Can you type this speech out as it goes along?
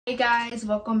Hey guys,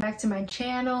 welcome back to my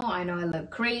channel. I know I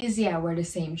look crazy. I wear the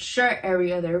same shirt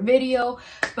every other video,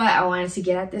 but I wanted to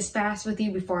get at this fast with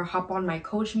you before I hop on my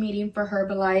coach meeting for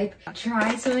Herbalife.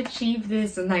 Try to achieve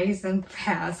this nice and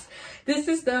fast. This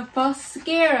is the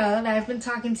Falscara that I've been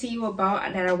talking to you about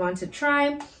and that I want to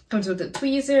try. Comes with the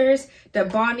tweezers, the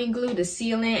bonding glue, the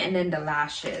sealant, and then the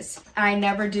lashes. I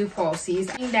never do falsies.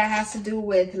 Anything that has to do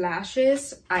with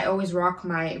lashes, I always rock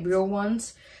my real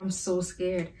ones. I'm so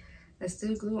scared. Let's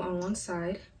do glue on one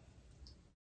side.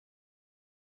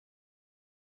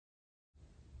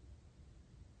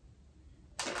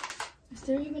 Is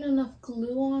there even enough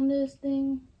glue on this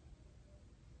thing?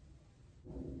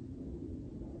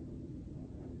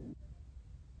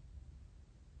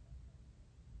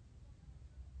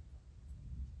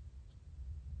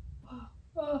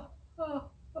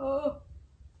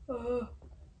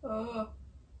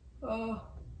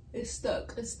 It's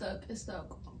stuck, it's stuck, it's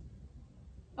stuck.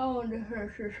 Oh, the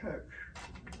hurts.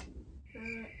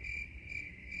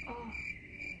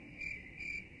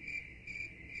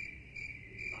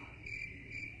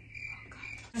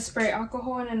 I spray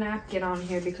alcohol in a napkin on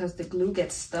here because the glue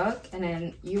gets stuck, and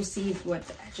then you'll see what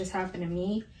just happened to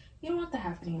me. You don't want that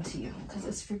happening to you because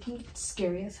it's freaking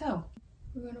scary as hell.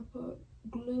 We're gonna put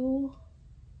glue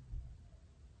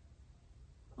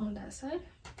on that side.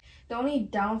 The only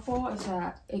downfall is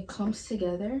that it clumps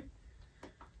together.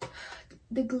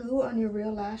 The glue on your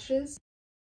real lashes.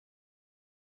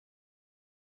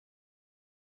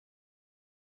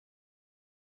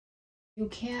 You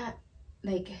can't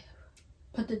like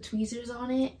put the tweezers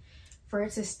on it for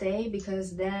it to stay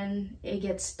because then it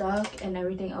gets stuck and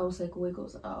everything else like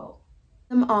wiggles out.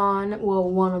 I'm on, well,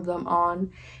 one of them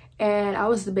on, and I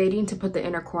was debating to put the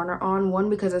inner corner on. One,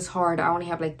 because it's hard. I only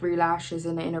have like 3 lashes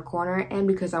in the inner corner, and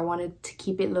because I wanted to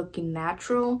keep it looking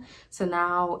natural. So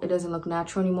now it doesn't look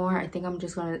natural anymore. I think I'm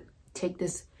just gonna take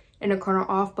this inner corner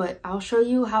off, but I'll show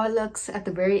you how it looks at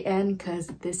the very end because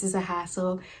this is a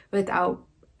hassle without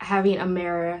having a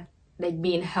mirror like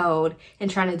being held and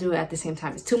trying to do it at the same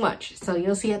time. It's too much, so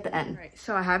you'll see at the end. Right,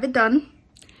 so I have it done.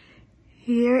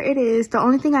 Here it is. The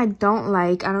only thing I don't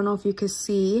like, I don't know if you can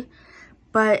see,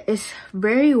 but it's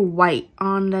very white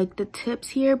on like the tips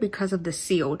here because of the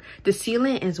seal. The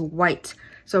sealant is white,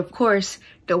 so of course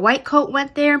the white coat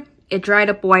went there. It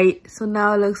dried up white, so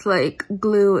now it looks like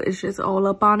glue is just all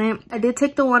up on it. I did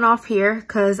take the one off here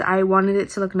because I wanted it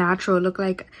to look natural. It looked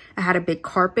like I had a big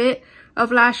carpet of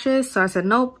lashes, so I said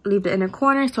nope, leave the inner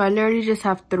corner. So I literally just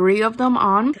have 3 of them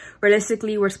on.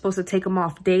 Realistically, we're supposed to take them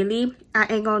off daily. I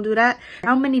ain't gonna do that.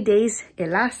 How many days it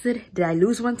lasted? Did I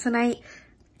lose one tonight?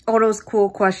 All those cool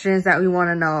questions that we want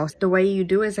to know. The way you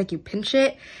do it is like you pinch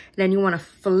it, then you want to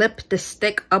flip the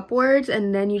stick upwards,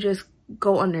 and then you just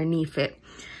go underneath it.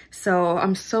 So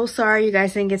I'm so sorry you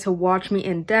guys didn't get to watch me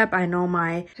in depth. I know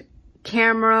my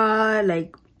camera,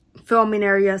 like filming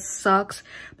area sucks,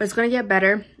 but it's gonna get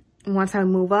better once I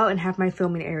move out and have my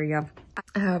filming area.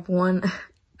 I have one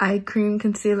eye cream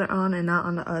concealer on and not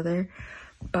on the other.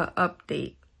 But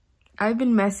update, I've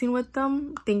been messing with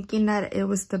them thinking that it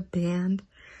was the band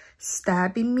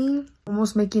stabbing me,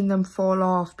 almost making them fall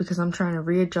off because I'm trying to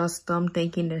readjust them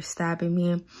thinking they're stabbing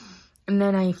me. And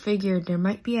then I figured there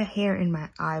might be a hair in my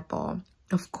eyeball.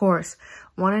 Of course,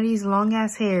 one of these long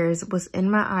ass hairs was in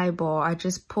my eyeball. I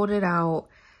just pulled it out,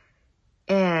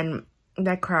 and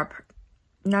that crap,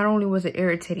 not only was it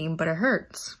irritating, but it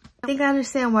hurts. I think I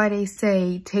understand why they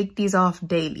say take these off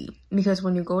daily, because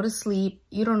when you go to sleep,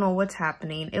 you don't know what's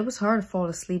happening. It was hard to fall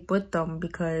asleep with them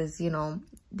because, you know,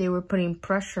 they were putting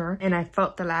pressure and I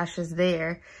felt the lashes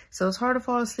there. So it's hard to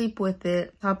fall asleep with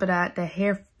it. On top of that,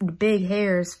 the big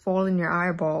hairs fall in your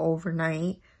eyeball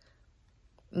overnight.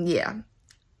 Yeah,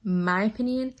 my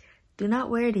opinion, do not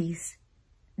wear these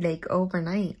like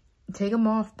overnight. Take them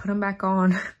off, put them back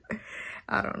on.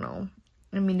 I don't know.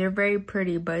 I mean, they're very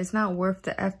pretty, but it's not worth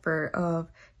the effort of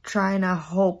trying to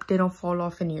hope they don't fall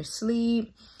off in your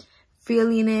sleep,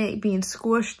 feeling it being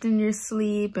squished in your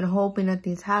sleep, and hoping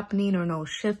nothing's happening or no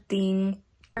shifting.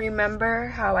 Remember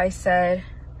how I said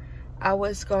I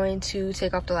was going to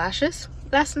take off the lashes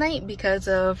last night because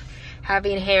of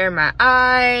having hair in my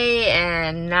eye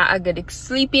and not a good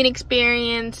sleeping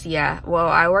experience? Yeah, well,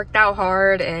 I worked out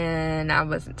hard and I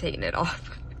wasn't taking it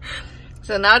off.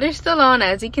 So now they're still on,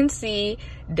 as you can see,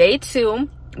 day 2,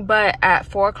 but at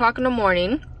 4 o'clock in the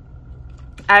morning,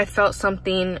 I felt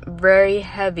something very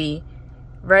heavy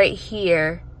right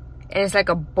here, and it's like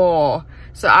a ball.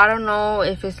 So I don't know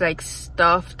if it's like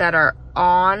stuff that are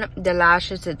on the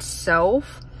lashes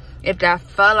itself, if that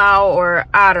fell out, or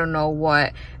I don't know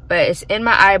what, but it's in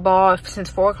my eyeball since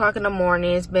 4 o'clock in the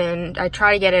morning. I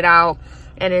try to get it out,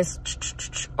 and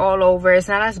it's all over. It's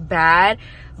not as bad,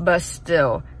 but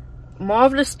still. More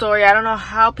of the story, I don't know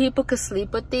how people could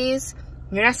sleep with these.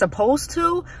 You're not supposed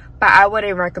to, but I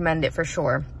wouldn't recommend it for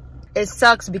sure. It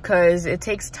sucks because it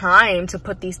takes time to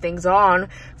put these things on.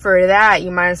 For that,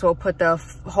 you might as well put the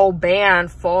whole band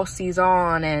falsies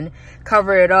on and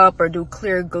cover it up or do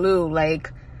clear glue.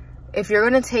 Like, if you're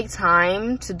gonna take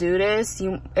time to do this,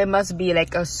 it must be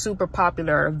like a super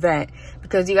popular event,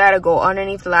 because you gotta go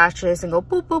underneath the lashes and go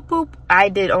boop, boop, boop. I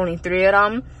did only 3 of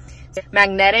them.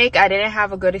 Magnetic, I didn't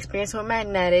have a good experience with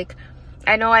magnetic.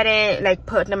 I know I didn't like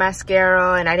put the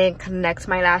mascara and I didn't connect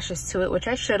my lashes to it, which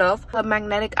I should have. The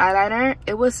magnetic eyeliner,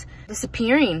 it was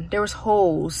disappearing. There was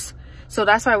holes. So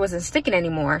that's why it wasn't sticking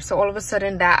anymore. So all of a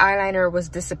sudden that eyeliner was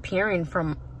disappearing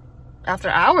from after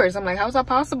hours. I'm like, how is that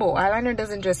possible? Eyeliner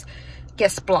doesn't just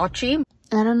get splotchy.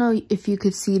 I don't know if you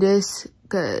could see this,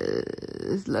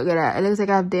 because look at that. It looks like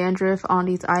I have dandruff on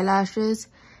these eyelashes,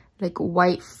 like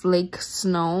white flake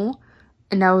snow.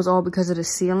 And that was all because of the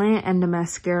sealant, and the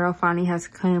mascara finally has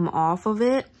come off of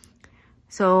it.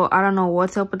 So I don't know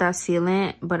what's up with that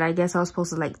sealant, but I guess I was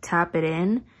supposed to like tap it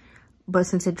in. But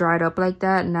since it dried up like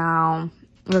that, now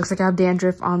it looks like I have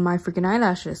dandruff on my freaking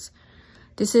eyelashes.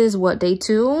 This is what, day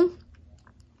 2?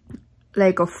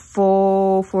 Like a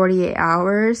full 48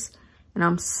 hours. And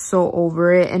I'm so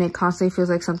over it. And it constantly feels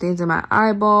like something's in my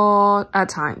eyeball. At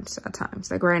times.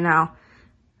 Like right now.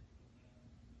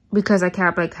 Because I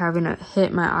kept like having to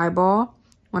hit my eyeball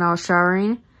when I was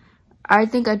showering. I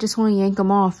think I just want to yank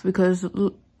them off because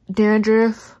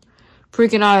dandruff,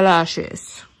 freaking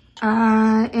eyelashes.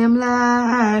 I am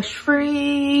lash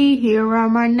free. Here are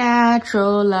my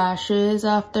natural lashes.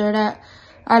 After that,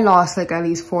 I lost like at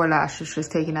least 4 lashes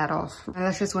just taking that off. My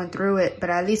lashes went through it, but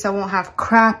at least I won't have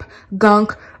crap,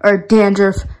 gunk, or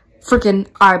dandruff freaking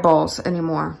eyeballs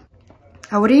anymore.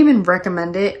 I wouldn't even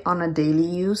recommend it on a daily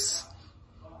use.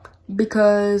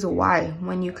 Because why?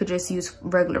 When you could just use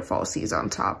regular falsies on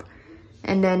top.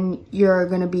 And then you're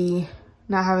gonna be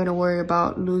not having to worry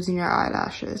about losing your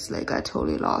eyelashes. Like, I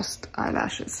totally lost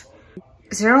eyelashes.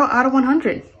 0 out of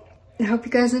 100. I hope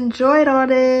you guys enjoyed all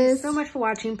this. Thanks so much for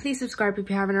watching. Please subscribe if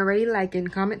you haven't already. Like and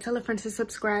comment. Tell a friend to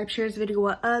subscribe. Share this video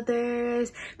with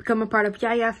others. Become a part of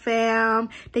Yaya fam.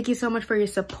 Thank you so much for your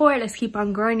support. Let's keep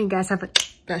on growing. You guys have a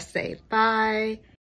blessed day. Bye.